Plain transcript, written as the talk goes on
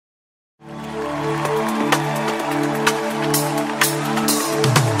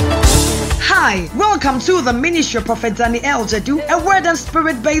Hi, welcome to the ministry of Prophet Daniel Jedu, a word and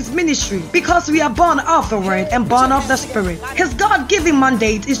spirit-based ministry, because we are born of the word and born of the spirit. His God-given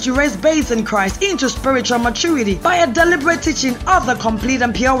mandate is to raise babes in Christ into spiritual maturity by a deliberate teaching of the complete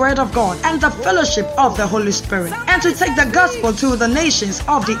and pure word of God and the fellowship of the Holy Spirit, and to take the gospel to the nations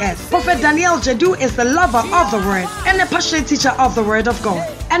of the earth. Prophet Daniel Jedu is the lover of the word and a passionate teacher of the word of God,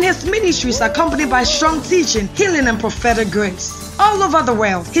 and his ministry is accompanied by strong teaching, healing, and prophetic grace. All over the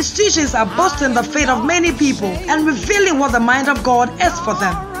world, his teachings are boosting the faith of many people and revealing what the mind of God is for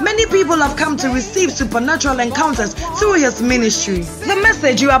them. Many people have come to receive supernatural encounters through his ministry. The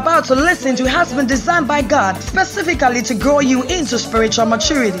message you are about to listen to has been designed by God specifically to grow you into spiritual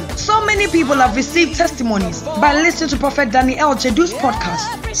maturity. So many people have received testimonies by listening to Prophet Daniel Jedu's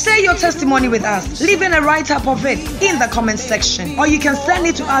podcast. Share your testimony with us, leaving a write-up of it in the comment section, or you can send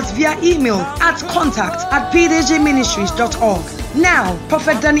it to us via email at contact@pdgministries.org. Now,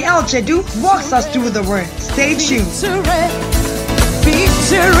 Prophet Daniel Jedu walks us through the word. Stay tuned.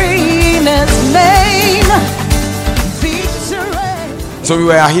 So we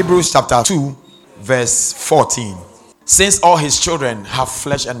were at Hebrews chapter 2, verse 14. Since all his children have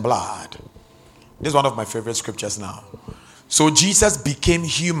flesh and blood. This is one of my favorite scriptures now. So Jesus became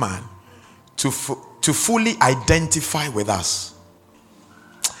human to fully identify with us.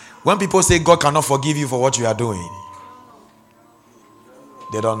 When people say God cannot forgive you for what you are doing,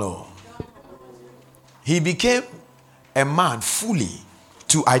 they don't know. He became a man fully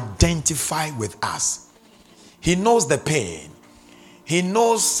to identify with us. He knows the pain. He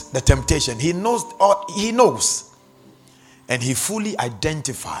knows the temptation. He knows. And he fully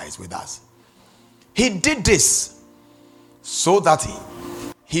identifies with us. He did this so that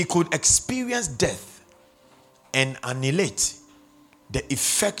he could experience death and annihilate the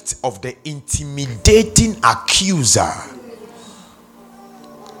effect of the intimidating accuser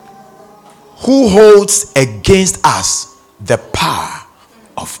who holds against us the power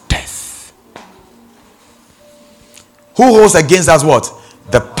of death. Who holds against us what?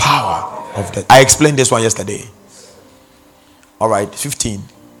 The power of death. I explained this one yesterday. All right, 15.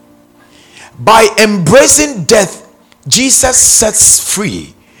 By embracing death, Jesus sets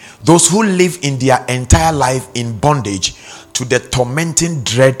free those who live in their entire life in bondage to the tormenting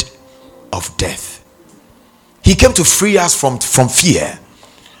dread of death. He came to free us from fear.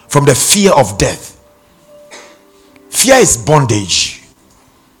 From the fear of death. Fear is bondage.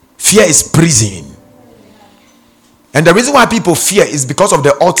 Fear is prison. And the reason why people fear is because of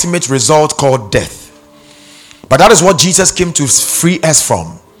the ultimate result called death. But that is what Jesus came to free us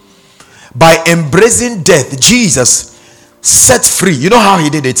from. By embracing death, Jesus set free. You know how he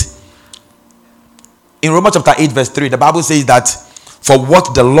did it? In Romans chapter 8 verse 3, the Bible says that for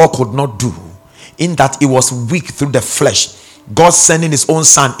what the law could not do, in that it was weak through the flesh, God sending his own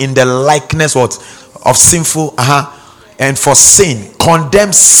son in the likeness of sinful and for sin,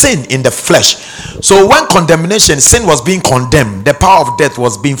 condemned sin in the flesh. So when condemnation, sin was being condemned, the power of death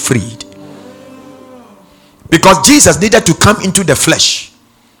was being freed. Because Jesus needed to come into the flesh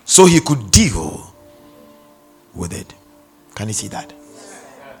so he could deal with it. Can you see that?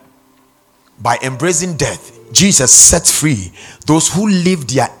 By embracing death, Jesus set free those who live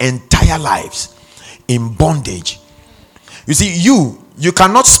their entire lives in bondage. You see, you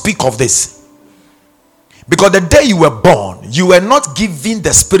cannot speak of this. Because the day you were born, you were not given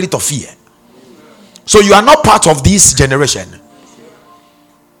the spirit of fear. So you are not part of this generation.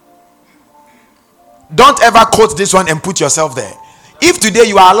 Don't ever quote this one and put yourself there. If today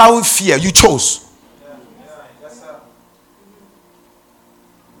you are allowing fear, you chose.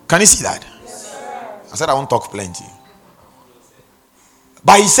 Can you see that? I said I won't talk plenty.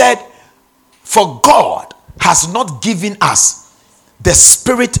 But he said, for God has not given us the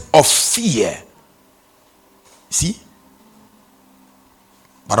spirit of fear. See?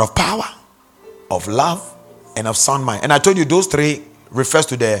 But of power, of love, and of sound mind. And I told you those three refers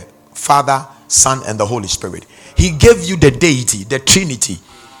to the Father, Son, and the Holy Spirit. He gave you the deity, the Trinity.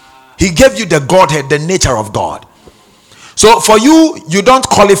 He gave you the Godhead, the nature of God. So for you, you don't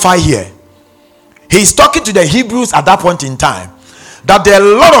qualify here. He's talking to the Hebrews at that point in time. That there are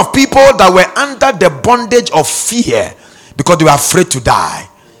a lot of people that were under the bondage of fear because they were afraid to die.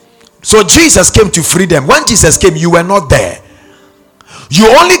 So Jesus came to free them. When Jesus came, you were not there. You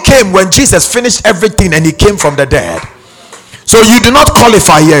only came when Jesus finished everything and he came from the dead. So you do not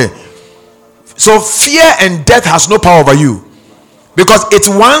qualify here. So fear and death has no power over you, because it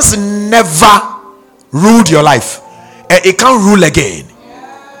once never ruled your life and it can't rule again.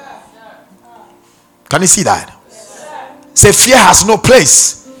 Can you see that? Say, fear has no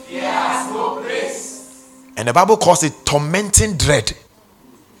place. Fear has no place. And the Bible calls it tormenting dread.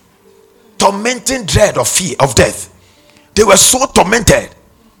 tormenting dread of fear of death. They were so tormented,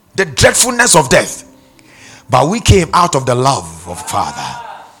 the dreadfulness of death. But we came out of the love of Father.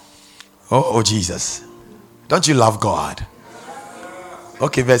 Oh, Jesus. Don't you love God?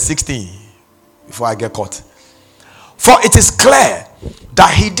 Okay, verse 16. Before I get caught. For it is clear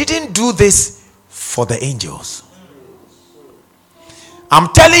that he didn't do this for the angels.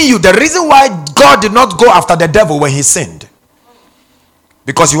 I'm telling you, the reason why God did not go after the devil when he sinned,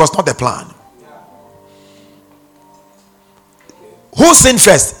 because he was not the plan. Who sinned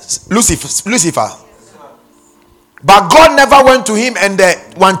first? Lucifer. But God never went to him and the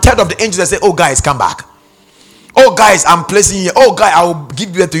 1/3 of the angels and said, oh guys, come back. Oh guys, I'm placing you. Oh guy, I will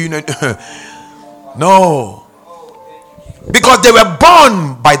give you to you. No. Because they were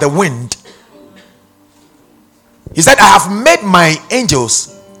born by the wind. He said, I have made my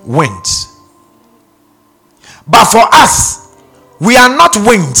angels winds. But for us, we are not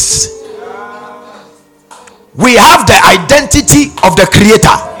wings. We have the identity of the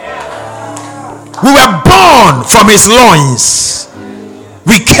Creator. We were born from his loins.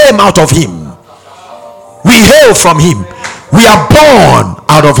 We came out of him. We hail from him. We are born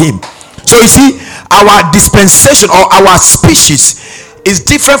out of him. So you see, our dispensation or our species is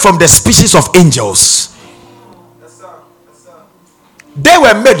different from the species of angels. They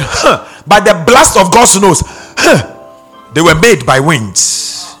were made by the blast of God's nose. They were made by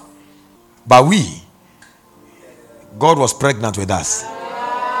winds. But we, God was pregnant with us.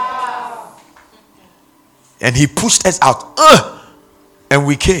 And he pushed us out. And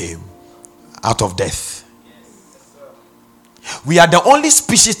we came out of death. We are the only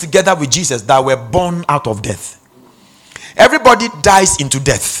species together with Jesus that were born out of death. Everybody dies into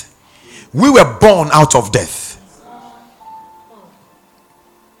death. We were born out of death.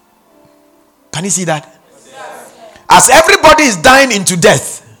 Can you see that? As everybody is dying into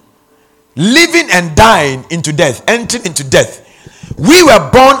death, living and dying into death, entering into death, we were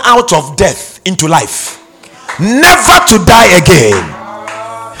born out of death into life, never to die again.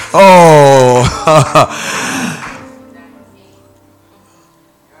 Oh.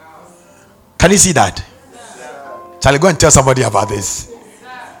 Can you see that? Shall I go and tell somebody about this?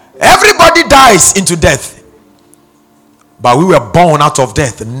 Everybody dies into death, but we were born out of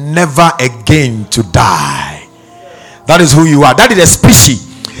death, never again to die. That is who you are. That is a species.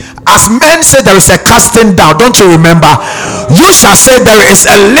 As men say there is a casting down, don't you remember? You shall say there is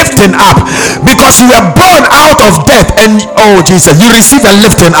a lifting up, because you were born out of death, and oh Jesus, you receive a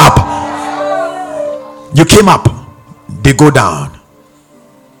lifting up. You came up, they go down.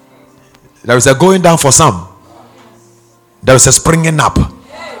 There is a going down for some. There is a springing up.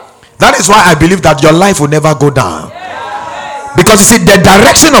 That is why I believe that your life will never go down. Because you see, the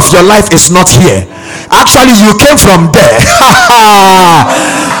direction of your life is not here. Actually, you came from there.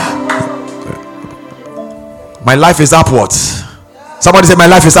 My life is upwards. Somebody say, my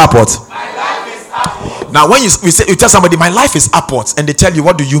life is upwards. Now, when you tell somebody, my life is upwards, and they tell you,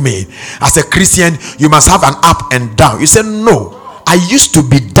 what do you mean? As a Christian, you must have an up and down. You say, no, I used to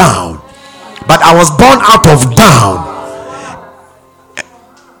be down, but I was born out of down.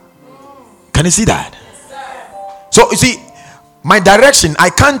 Can you see that? So, you see, my direction, I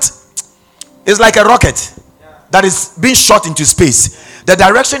can't, it's like a rocket that is being shot into space. The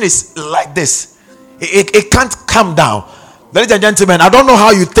direction is like this. It can't come down. Ladies and gentlemen, I don't know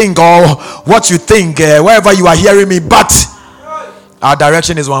how you think or what you think, wherever you are hearing me, but our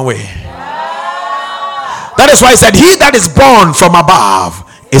direction is one way. That is why I said, he that is born from above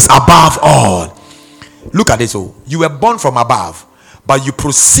is above all. Look at it. So you were born from above, but you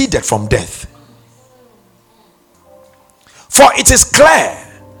proceeded from death. For it is clear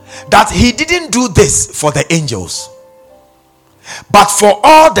that he didn't do this for the angels, but for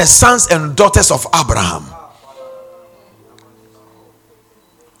all the sons and daughters of Abraham.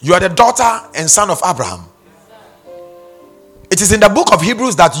 You are the daughter and son of Abraham. It is in the book of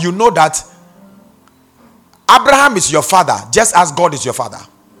Hebrews that you know that Abraham is your father, just as God is your father.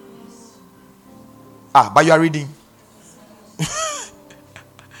 But you are reading.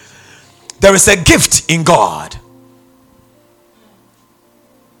 There is a gift in God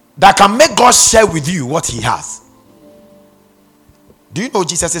that can make God share with you what he has. Do you know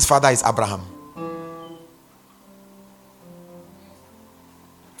Jesus' father is Abraham?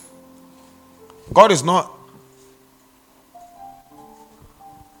 God is not,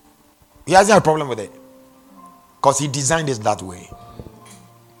 he hasn't a problem with it, because he designed it that way.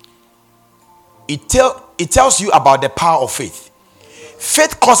 It tells you about the power of faith.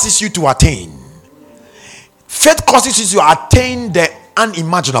 Faith causes you to attain. Faith causes you to attain the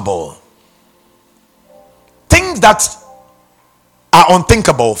unimaginable. Things that are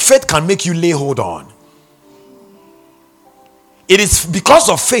unthinkable, faith can make you lay hold on. It is because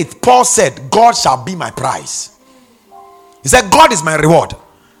of faith Paul said, God shall be my prize. He said, God is my reward.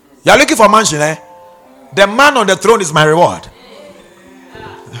 You are looking for a mansion, eh? The man on the throne is my reward.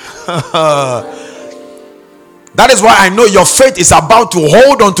 That is why I know your faith is about to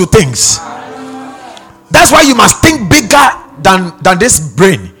hold on to things. That's why you must think bigger than this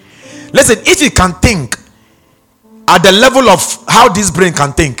brain. Listen, if you can think at the level of how this brain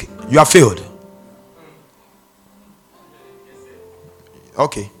can think, you are failed.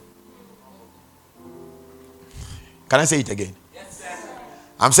 Okay. Can I say it again?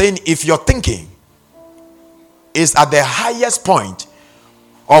 I'm saying if your thinking is at the highest point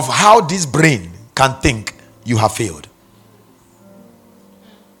of how this brain can think, you have failed.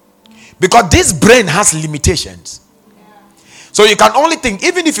 Because this brain has limitations. So you can only think,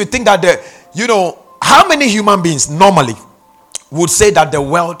 even if you think that how many human beings normally would say that the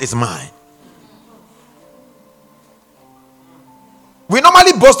world is mine? We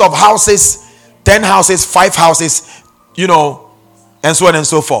normally boast of houses, 10 houses, 5 houses, and so on and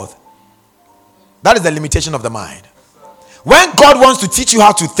so forth. That is the limitation of the mind. When God wants to teach you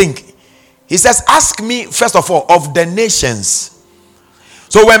how to think, he says, ask me first of all of the nations.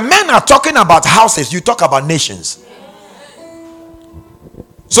 So when men are talking about houses, you talk about nations.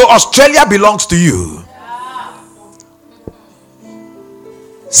 So Australia belongs to you.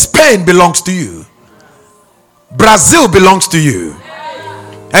 Spain belongs to you. Brazil belongs to you.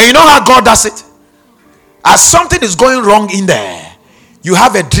 And you know how God does it? As something is going wrong in there, you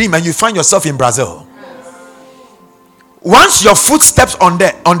have a dream and you find yourself in Brazil. Once your footsteps on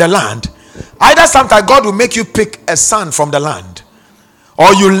the land, either sometimes God will make you pick a son from the land,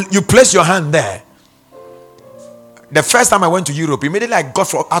 or you place your hand there. The first time I went to Europe, immediately I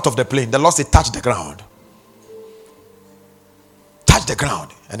got out of the plane, the Lord said, touch the ground. Touch the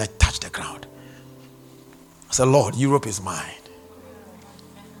ground. And I touched the ground. I said, Lord, Europe is mine.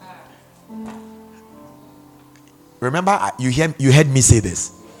 Remember, you heard me say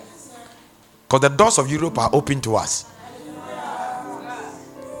this. Because the doors of Europe are open to us.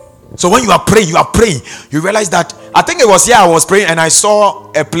 So when you are praying, you realize that, I think it was here I was praying and I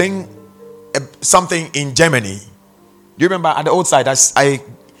saw a plane, something in Germany. Do you remember at the old side? I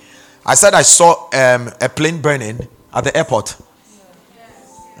said I saw a plane burning at the airport.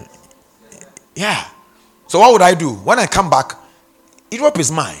 Yeah. So what would I do? When I come back, Europe is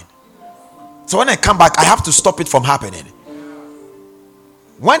mine. So when I come back, I have to stop it from happening.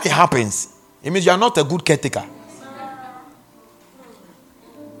 When it happens, it means you are not a good caretaker.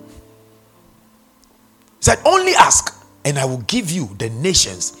 He said, only ask, and I will give you the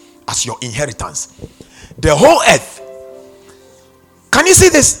nations as your inheritance. The whole earth. Can you see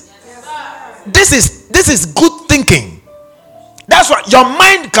this? This is good thinking. That's why your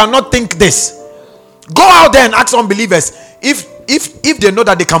mind cannot think this. Go out there and ask unbelievers if they know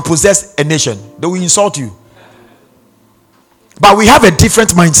that they can possess a nation, they will insult you. But we have a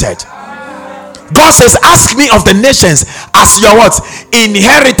different mindset. God says, ask me of the nations as your what?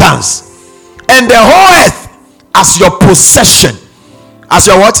 Inheritance. And the whole earth as your possession. As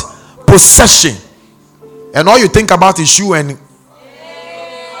your what? Possession. And all you think about is you and...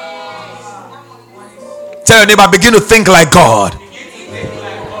 Tell your neighbor, begin to think like God.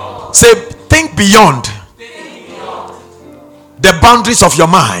 Say, think beyond the boundaries of your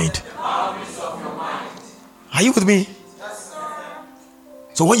mind. Are you with me?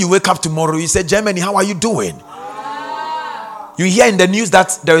 So when you wake up tomorrow, you say, Germany, how are you doing? You hear in the news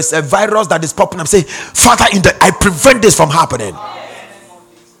that there is a virus that is popping up. Say, Father, I prevent this from happening.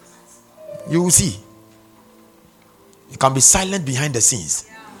 You will see. You can be silent behind the scenes.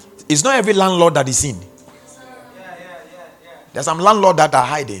 It's not every landlord that is seen. There's some landlords that are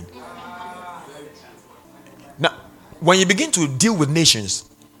hiding. Now, when you begin to deal with nations,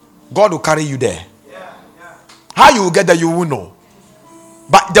 God will carry you there. How you will get there, you will know.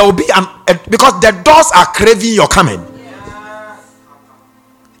 But there will be because the doors are craving your coming.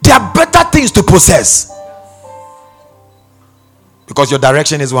 There are better things to possess. Because your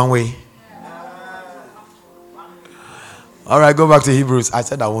direction is one way. All right, go back to Hebrews. I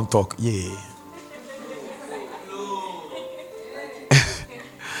said I won't talk. Yeah.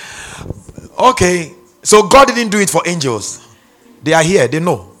 Okay. So God didn't do it for angels. They are here. They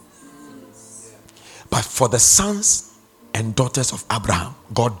know. But for the sons and daughters of Abraham,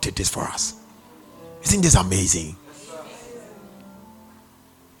 God did this for us. Isn't this amazing?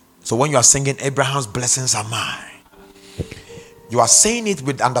 So when you are singing Abraham's blessings are mine, you are saying it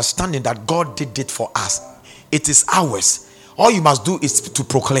with understanding that God did it for us. It is ours. All you must do is to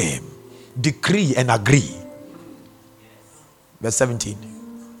proclaim, decree, and agree. Verse 17.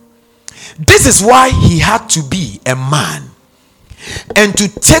 This is why he had to be a man and to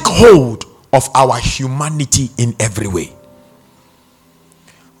take hold of our humanity in every way.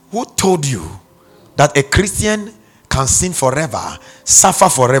 Who told you that a Christian can sin forever, suffer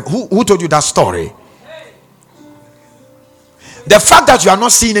forever? Who told you that story? The fact that you are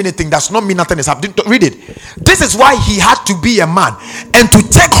not seeing anything does not mean nothing is happening. Read it. This is why he had to be a man and to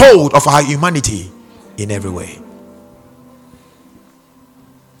take hold of our humanity in every way.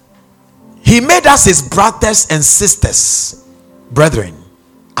 He made us his brothers and sisters, brethren,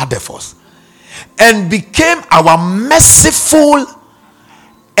 adephos, and became our merciful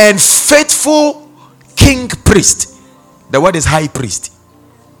and faithful king priest. The word is high priest.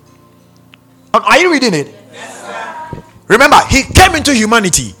 Are you reading it? Remember, he came into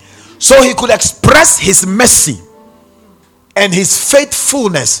humanity so he could express his mercy and his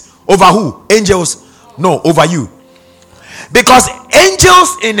faithfulness over who? Angels? No, over you. Because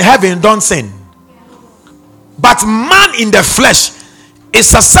angels in heaven don't sin. But man in the flesh is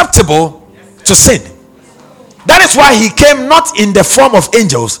susceptible to sin. That is why he came not in the form of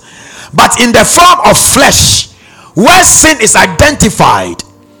angels, but in the form of flesh, where sin is identified.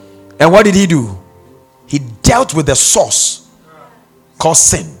 And what did he do? He dealt with the source called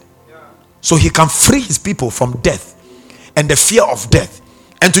sin, so he can free his people from death and the fear of death,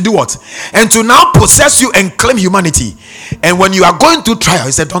 and to do what? And to now possess you and claim humanity. And when you are going through trial,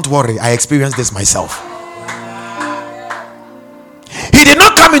 he said, don't worry, I experienced this myself. He did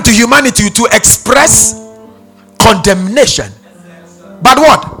not come into humanity to express condemnation, but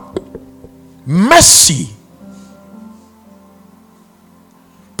what? Mercy.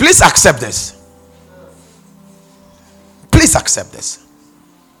 Please accept this. Please accept this.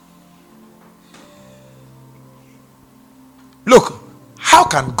 Look, how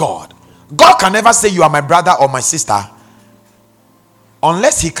can God can never say you are my brother or my sister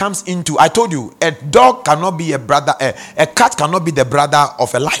unless he comes into, I told you, a dog cannot be a brother, a cat cannot be the brother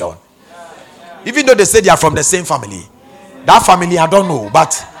of a lion. Even though they say they are from the same family. That family, I don't know,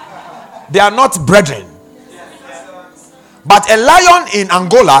 but they are not brethren. But a lion in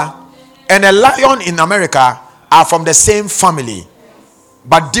Angola and a lion in America are from the same family,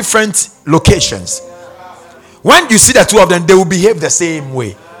 but different locations. When you see the two of them, they will behave the same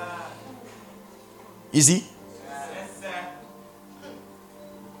way. You see?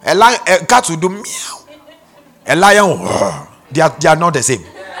 A lion, a cat will do meow. A lion will, they are not the same.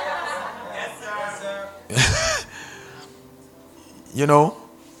 You know,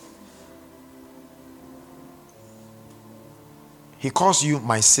 he calls you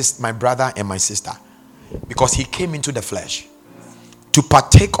my sister, my brother and my sister, because he came into the flesh to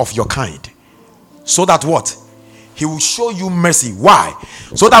partake of your kind, so that what? He will show you mercy. Why?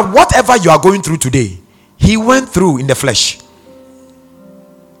 So that whatever you are going through today, he went through in the flesh,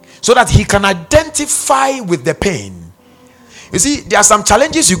 so that he can identify with the pain. You see, there are some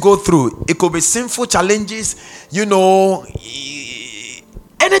challenges you go through. It could be sinful challenges, you know,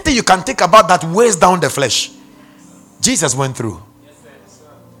 anything you can think about that weighs down the flesh. Jesus went through,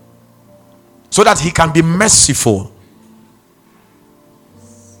 so that he can be merciful,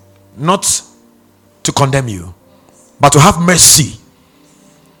 not to condemn you, but to have mercy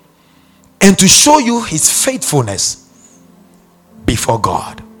and to show you his faithfulness before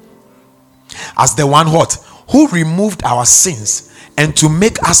God, as the one who removed our sins and to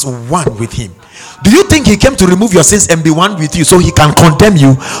make us one with him. Do you think he came to remove your sins and be one with you so he can condemn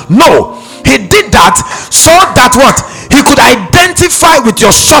you? No, he did that so that what? He could identify with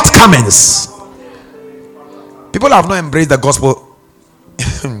your shortcomings. People have not embraced the gospel.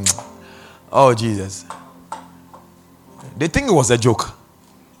 Oh, Jesus. They think it was a joke.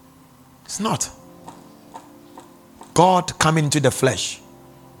 It's not. God coming into the flesh,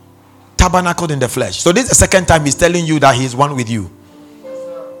 tabernacled in the flesh. So this is the second time he's telling you that he is one with you.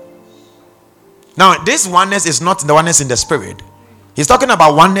 Now, this oneness is not the oneness in the spirit. He's talking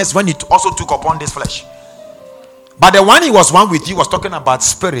about oneness when he also took upon this flesh. But the one he was one with you was talking about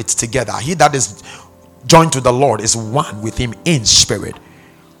spirit together. He that is joined to the Lord is one with him in spirit.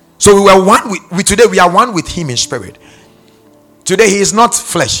 So we were one with today we are one with him in spirit. Today he is not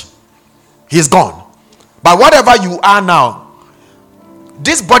flesh. He is gone. But whatever you are now,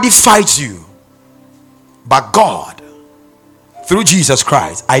 this body fights you. But God, through Jesus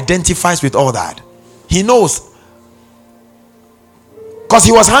Christ, identifies with all that. He knows. Because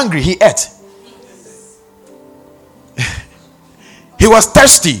he was hungry, he ate. He was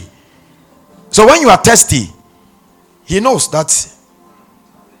thirsty. So when you are thirsty, he knows that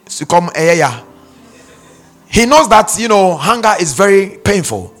he knows that, hunger is very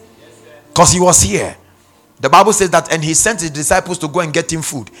painful, because he was here The Bible says that, and he sent his disciples to go and get him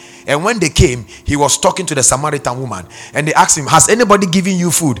food. And when they came, he was talking to the Samaritan woman. And they asked him, has anybody given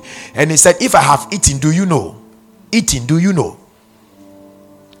you food? And he said, if I have eaten, do you know? Eating, do you know?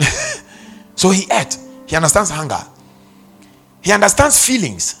 So he ate. He understands hunger. He understands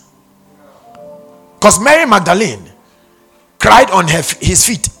feelings. Because Mary Magdalene cried on his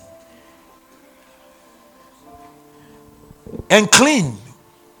feet and cleaned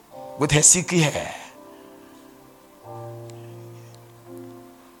with her silky hair.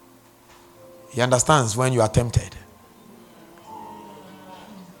 He understands when you are tempted.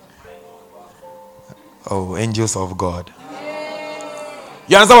 Oh, angels of God.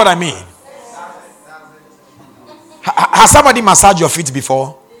 You understand what I mean? Has somebody massaged your feet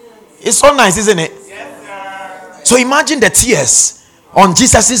before? It's so nice, isn't it? So imagine the tears on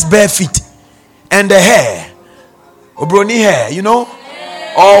Jesus' bare feet and the hair, brony hair, you know,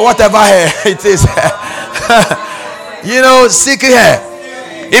 or whatever hair it is. You know, silky hair.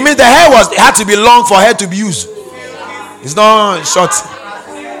 It means the hair had to be long for hair to be used. It's not short.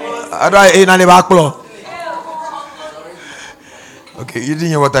 Okay, you didn't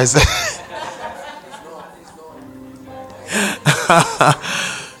hear what I said.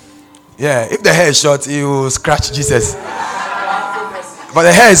 Yeah, if the hair is short, it will scratch Jesus. But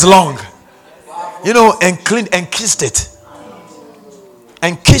the hair is long. You know, and cleaned and kissed it.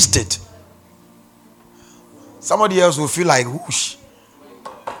 And kissed it. Somebody else will feel like whoosh.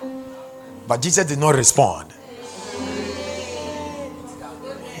 But Jesus did not respond.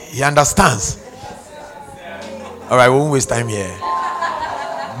 He understands. All right, we won't waste time here.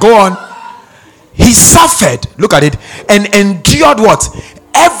 Go on. He suffered, look at it, and endured what?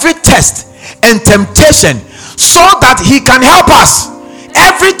 Every test and temptation, so that he can help us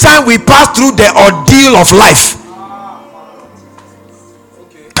every time we pass through the ordeal of life.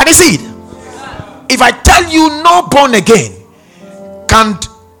 Can you see it? If I tell you no born again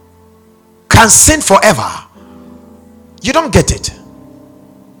can sin forever, you don't get it.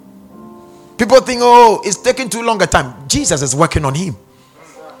 People think, oh, it's taking too long a time. Jesus is working on him.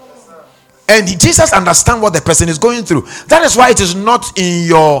 And Jesus understands what the person is going through. That is why it is not in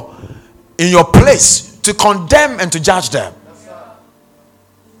your place to condemn and to judge them.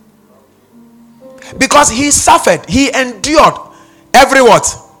 Because he suffered, he endured every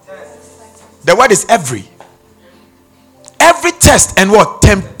what? The word is every. Every test and what?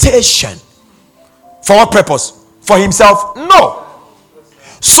 Temptation. For what purpose? For himself? No.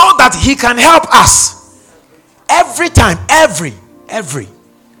 So that he can help us. Every time, every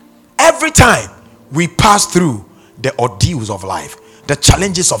time we pass through the ordeals of life, the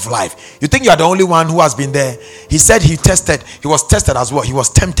challenges of life. You think you are the only one who has been there? He said he was tested as well. He was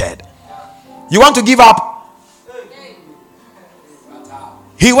tempted. You want to give up?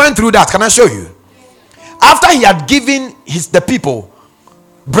 He went through that. Can I show you? After he had given the people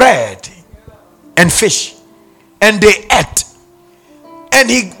bread and fish, and they ate, and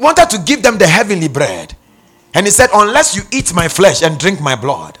he wanted to give them the heavenly bread, and he said, unless you eat my flesh and drink my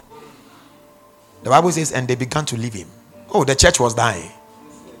blood. The Bible says, and they began to leave him. Oh, the church was dying.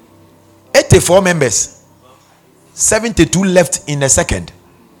 84 members, 72 left in a second.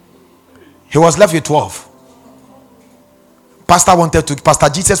 He was left with 12. Pastor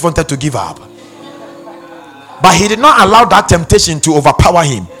Jesus wanted to give up, but he did not allow that temptation to overpower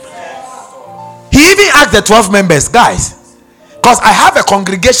him. He even asked the 12 members, guys, because I have a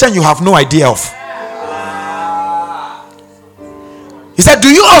congregation you have no idea of. He said, do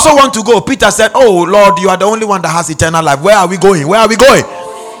you also want to go? Peter said, oh Lord, you are the only one that has eternal life. Where are we going? Where are we going?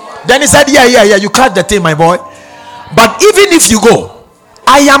 Then he said, yeah, you catch the thing, my boy. But even if you go,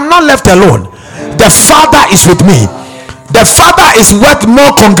 I am not left alone. The Father is with me. The Father is worth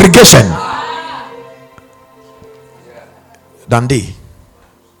more congregation than they.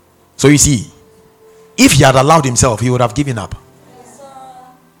 So you see, if he had allowed himself, he would have given up.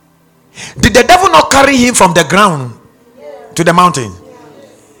 Did the devil not carry him from the ground to the mountain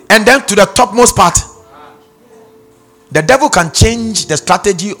and then to the topmost part? The devil can change the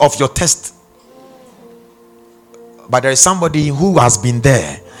strategy of your test, but there is somebody who has been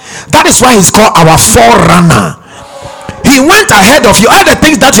there. That is why he's called our forerunner. He went ahead of you. All the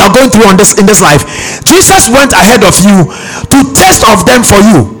things that you are going through in this life, Jesus went ahead of you to taste of them for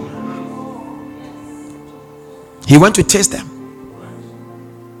you. He went to taste them.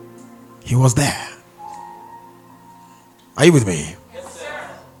 He was there. Are you with me? Yes, sir.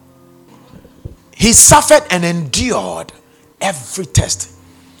 He suffered and endured every test.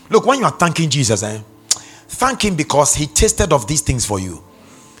 Look, when you are thanking Jesus, thank him because he tasted of these things for you,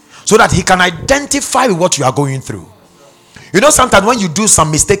 so that he can identify with what you are going through. You know, sometimes when you do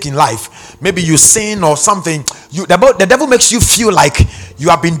some mistake in life, maybe you sin or something, the devil makes you feel like you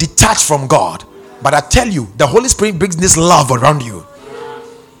have been detached from God. But I tell you, the Holy Spirit brings this love around you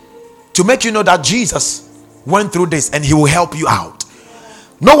to make you know that Jesus went through this and he will help you out.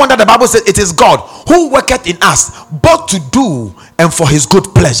 No wonder the Bible says it is God who worketh in us both to do and for his good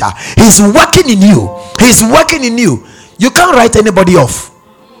pleasure. He's working in you. He's working in you. You can't write anybody off.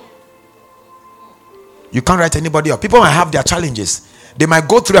 You can't write anybody off. People might have their challenges. They might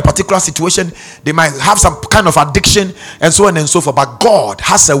go through a particular situation. They might have some kind of addiction and so on and so forth. But God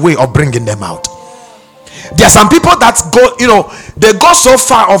has a way of bringing them out. There are some people that go, they go so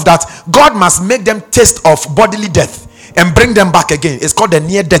far off that God must make them taste of bodily death and bring them back again. It's called the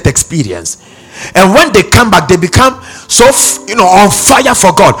near-death experience. And when they come back, they become so on fire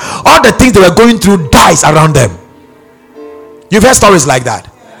for God. All the things they were going through dies around them. You've heard stories like that.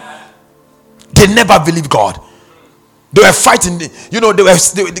 They never believed God. They were fighting.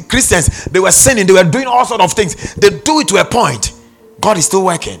 The Christians, they were sinning. They were doing all sorts of things. They do it to a point. God is still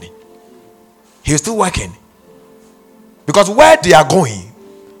working. He is still working. Because where they are going,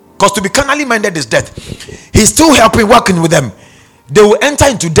 because to be carnally minded is death. He's still helping, working with them. They will enter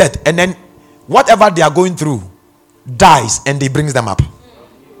into death, and then whatever they are going through dies, and he brings them up.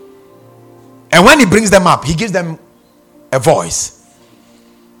 And when he brings them up, he gives them a voice.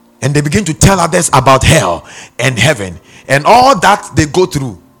 And they begin to tell others about hell and heaven. And all that they go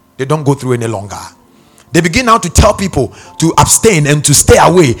through, they don't go through any longer. They begin now to tell people to abstain and to stay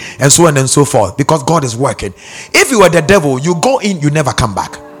away and so on and so forth. Because God is working. If you were the devil, you go in, you never come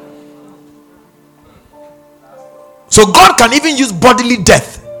back. So God can even use bodily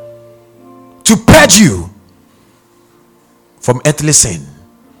death to purge you from earthly sin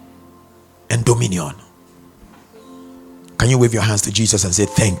and dominion. Can you wave your hands to Jesus and say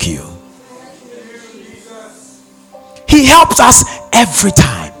thank you? He helps us every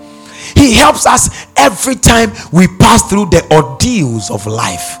time. He helps us every time we pass through the ordeals of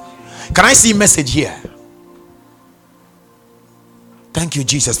life. Can I see a message here? Thank you,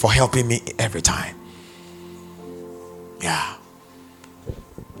 Jesus, for helping me every time. Yeah.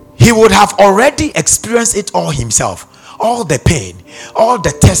 He would have already experienced it all himself. All the pain, all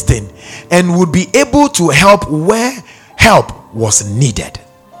the testing, and would be able to help where help was needed.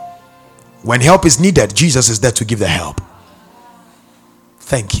 When help is needed, Jesus is there to give the help.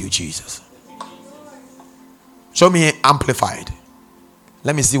 Thank you, Jesus. Show me amplified.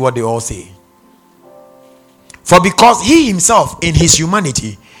 Let me see what they all say. For because he himself in his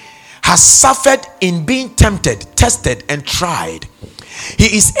humanity has suffered in being tempted, tested, and tried,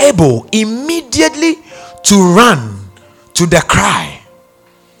 he is able immediately to run to the cry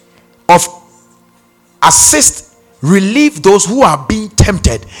of assist, relieve those who are being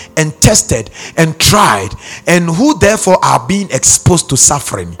tempted and tested and tried, and who therefore are being exposed to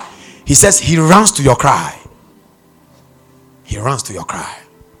suffering. He says he runs to your cry. He runs to your cry.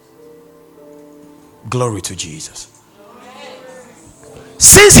 Glory to Jesus.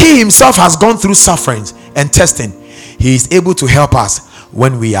 Since he himself has gone through sufferings and testing, he is able to help us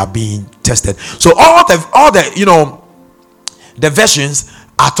when we are being tested. So all the the versions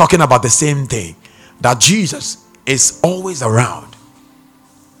are talking about the same thing, that Jesus is always around.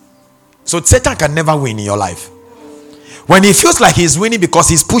 So Satan can never win in your life. When he feels like he's winning because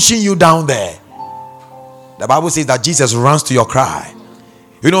he's pushing you down there, the Bible says that Jesus runs to your cry.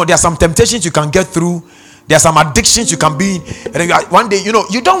 There are some temptations you can get through. There are some addictions you can be in. And one day,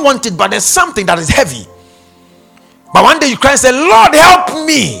 you don't want it, but there's something that is heavy. But one day you cry and say, Lord, help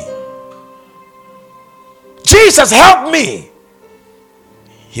me. Jesus, help me.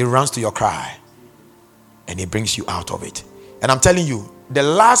 He runs to your cry and he brings you out of it. And I'm telling you, the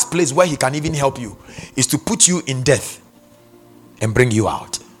last place where he can even help you is to put you in death and bring you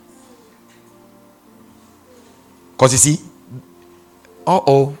out. Because you see,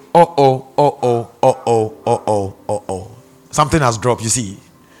 something has dropped, you see.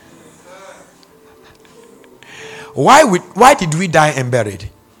 Why did we die and buried?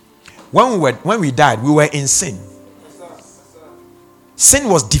 When we died, we were in sin. Sin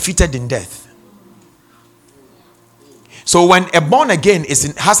was defeated in death. So when a born again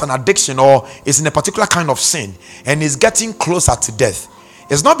has an addiction or is in a particular kind of sin and is getting closer to death,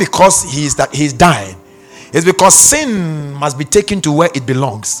 it's not because he's dying. It's because sin must be taken to where it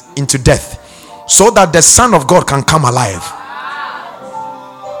belongs, into death, so that the Son of God can come alive.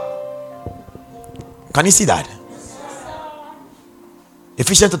 Can you see that?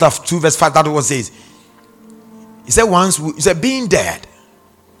 Ephesians chapter 2 verse 5, that what says. He said being dead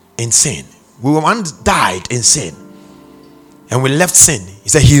in sin, we once died in sin and we left sin. He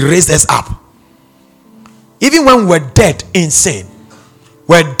said he raised us up even when we're dead in sin,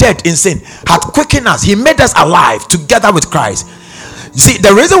 had quickened us. He made us alive together with Christ. You see,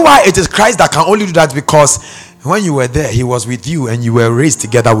 the reason why it is Christ that can only do that, because when you were there, he was with you and you were raised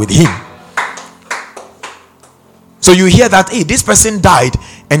together with him. So you hear that, hey, this person died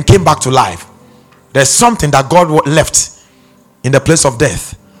and came back to life. There's something that God left in the place of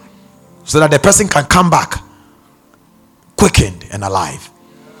death, so that the person can come back quickened and alive.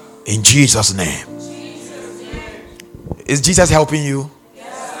 In Jesus' name. Is Jesus helping you?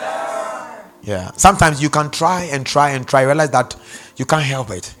 Yes. Yeah. Sometimes you can try and try and try. Realize that you can't help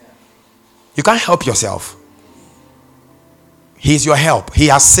it. You can't help yourself. He's your help. He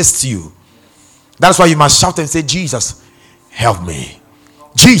assists you. That's why you must shout and say, Jesus, help me.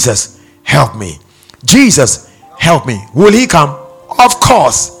 Jesus, help me. Jesus, help me. Will he come? Of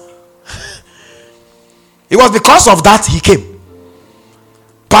course. It was because of that he came.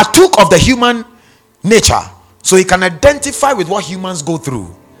 Partook of the human nature, so he can identify with what humans go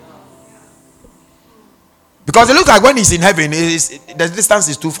through. Because it looks like when he's in heaven, the distance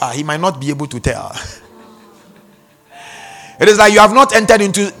is too far. He might not be able to tell. It is like you have not entered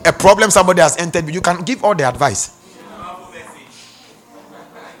into a problem somebody has entered, but you can give all the advice.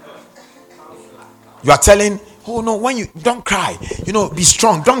 You are telling, oh no, when you don't cry, be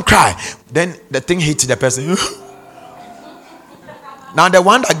strong, don't cry. Then the thing hits the person. Now the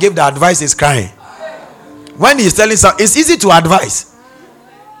one that gave the advice is crying. When he's telling something, it's easy to advise.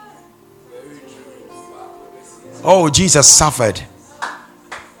 Oh, Jesus suffered.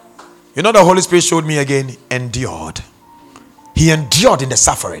 The Holy Spirit showed me again, endured. He endured in the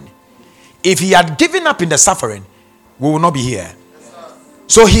suffering. If he had given up in the suffering, we will not be here.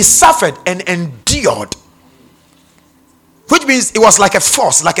 So he suffered and endured, which means it was like a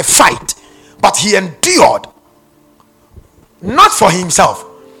force, like a fight, but he endured. Not for himself,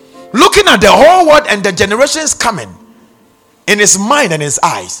 looking at the whole world and the generations coming, in his mind and his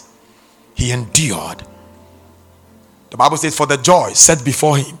eyes, he endured. The Bible says, for the joy set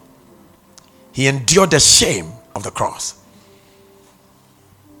before him, he endured the shame of the cross.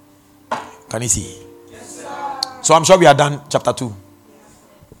 Can you see? Yes, sir. So I'm sure we are done chapter 2.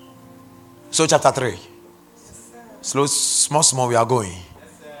 So chapter 3. Yes, small we are going.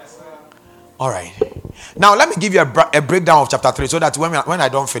 Yes, all right. Now let me give you a breakdown of chapter 3, so that when I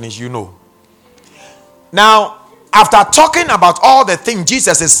don't finish, you know. Now, after talking about all the things,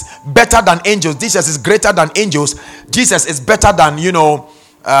 Jesus is better than angels, Jesus is greater than angels, Jesus is better than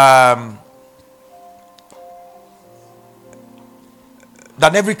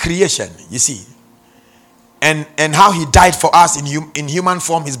than every creation, you see, and how he died for us in human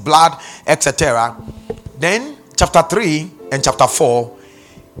form, his blood, etc. Then chapter 3 and chapter 4,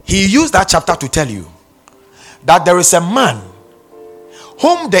 he used that chapter to tell you that there is a man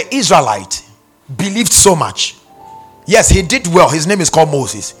whom the Israelite believed so much. Yes, he did well. His name is called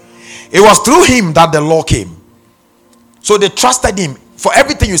Moses. It was through him that the law came. So they trusted him. For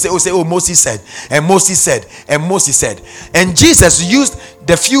everything you say, oh, Moses said, and Moses said, and Moses said. And Jesus used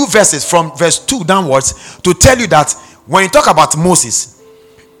the few verses from verse 2 downwards to tell you that when you talk about Moses,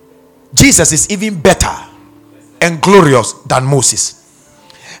 Jesus is even better and glorious than Moses.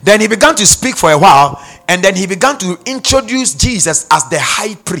 Then he began to speak for a while, and then he began to introduce Jesus as the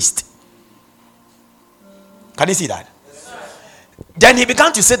high priest. Can you see that? Then he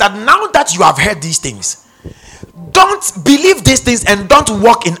began to say that now that you have heard these things, don't believe these things and don't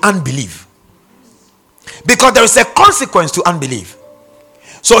walk in unbelief, because there is a consequence to unbelief.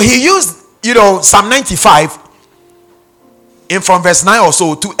 So he used Psalm 95 in from verse 9 or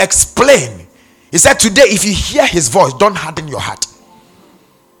so to explain. He said, today if you hear his voice, don't harden your heart.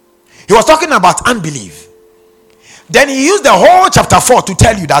 He was talking about unbelief. Then he used the whole chapter 4 to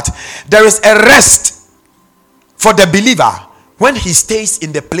tell you that there is a rest for the believer when he stays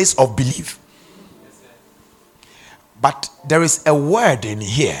in the place of belief. But there is a word in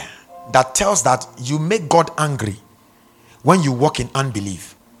here that tells that you make God angry when you walk in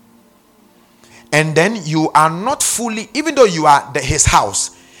unbelief. And then you are not fully, even though you are his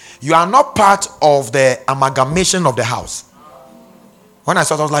house, you are not part of the amalgamation of the house. When I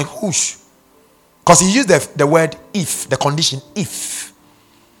saw it, I was like, whoosh. Because he used the word if, the condition if.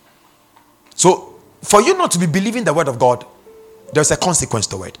 So, for you not to be believing the word of God, there's a consequence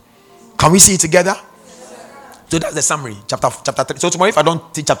to it. Can we see it together? So that's the summary, chapter 3. So tomorrow, if I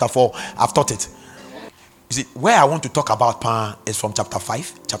don't teach chapter 4, I've taught it. You see, where I want to talk about is from chapter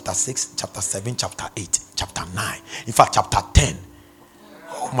 5, chapter 6, chapter 7, chapter 8, chapter 9. In fact, chapter 10.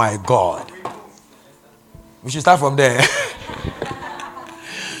 Oh my God. We should start from there.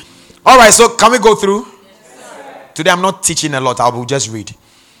 All right, so can we go through? Today I'm not teaching a lot. I will just read.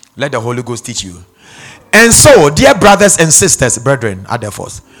 Let the Holy Ghost teach you. And so, dear brothers and sisters, brethren, are therefore,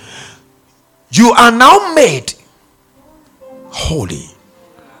 you are now made holy.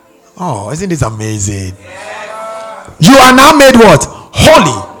 Oh, isn't this amazing? You are now made what?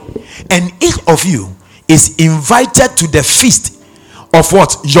 Holy. And each of you is invited to the feast of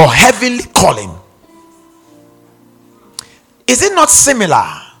what? Your heavenly calling. Is it not similar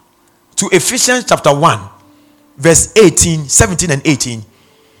to Ephesians chapter 1 verse 18, 17 and 18?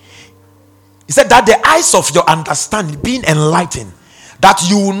 He said that the eyes of your understanding being enlightened, that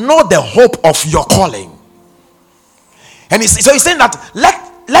you will know the hope of your calling. And so he's saying that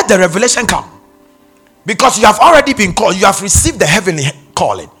let the revelation come, because you have already been called, you have received the heavenly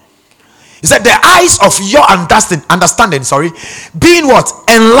calling. He said the eyes of your understanding, being what?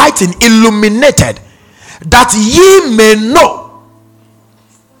 Enlightened, illuminated, that ye may know.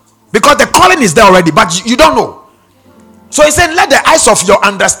 Because the calling is there already, but you don't know. So he said, let the eyes of your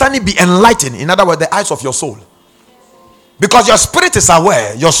understanding be enlightened. In other words, the eyes of your soul. Because your spirit is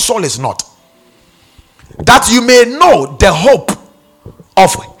aware, your soul is not. That you may know the hope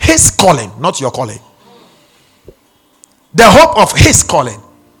of his calling, not your calling. The hope of his calling.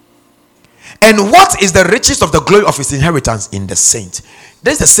 And what is the riches of the glory of his inheritance in the saints?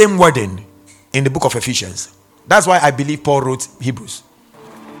 There's the same wording in the book of Ephesians. That's why I believe Paul wrote Hebrews.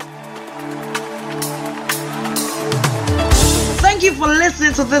 Thank you for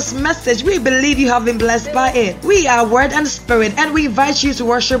listening to this message. We believe you have been blessed by it. We are Word and Spirit, and we invite you to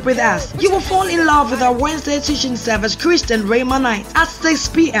worship with us. You will fall in love with our Wednesday teaching service, Christian Rhema Night, at 6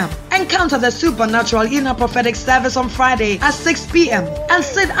 p.m. Encounter the supernatural inner prophetic service on Friday at 6 p.m. and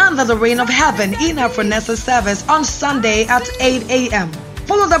sit under the reign of heaven in our Phronesis service on Sunday at 8 a.m.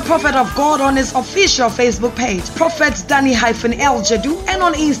 Follow the Prophet of God on his official Facebook page, Prophet Danny-El Jadu, and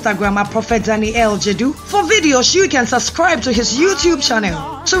on Instagram at Prophet Danny-El Jadu. For videos, you can subscribe to his YouTube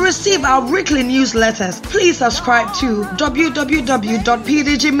channel. To receive our weekly newsletters, please subscribe to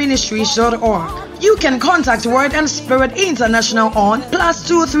www.pdgministries.org. You can contact Word and Spirit International on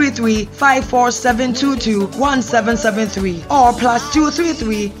 +233 54722 1773 or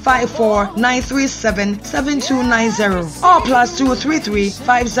 +233 54937 7290 or +233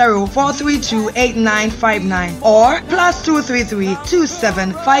 50432 8959 or +233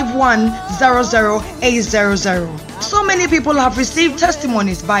 2751 00800. So many people have received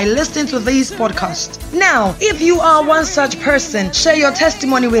testimonies by listening to these podcasts. Now, if you are one such person, share your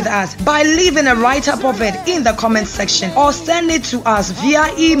testimony with us by leaving a write-up of it in the comment section or send it to us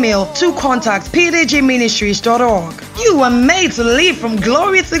via email to contact@pdgministries.org. You were made to live from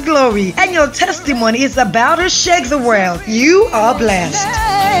glory to glory, and your testimony is about to shake the world. You are blessed.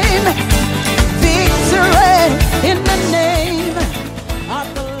 Victory in the